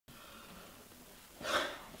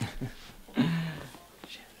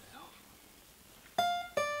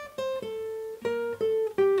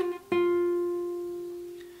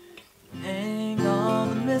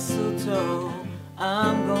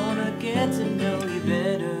know you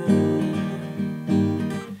better.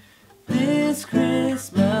 This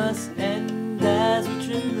Christmas, and as we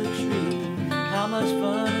trim the tree, how much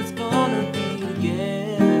fun it's gonna be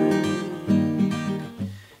together.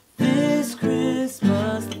 This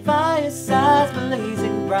Christmas, the fireside's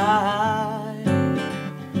blazing bright,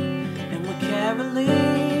 and we're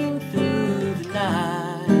caroling through the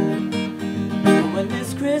night. But when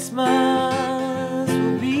this Christmas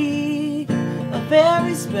will be a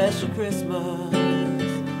very special Christmas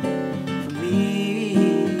for me.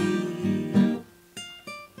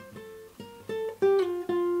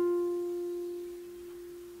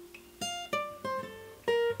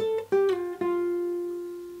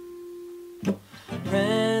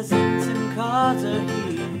 Presents and cards are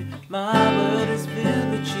here, my world is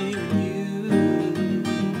filled with cheering you.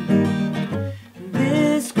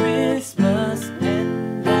 This Christmas,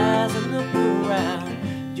 and as I look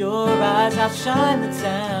around, your eyes outshine the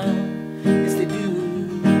town, yes they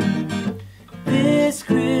do. This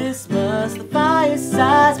Christmas, the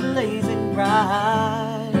fireside's blazing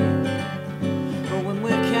bright, but when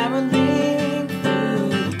we're caroling through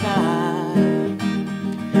the night,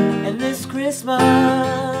 and this Christmas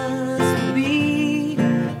will be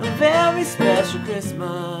a very special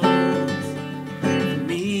Christmas for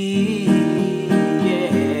me,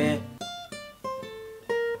 yeah.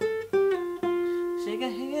 Shake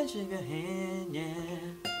a hand, yeah.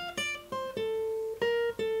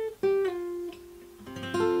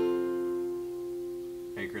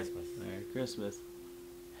 Merry Christmas. Merry Christmas.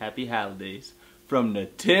 Happy holidays from the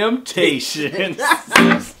Temptations.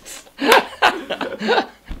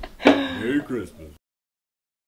 Merry Christmas.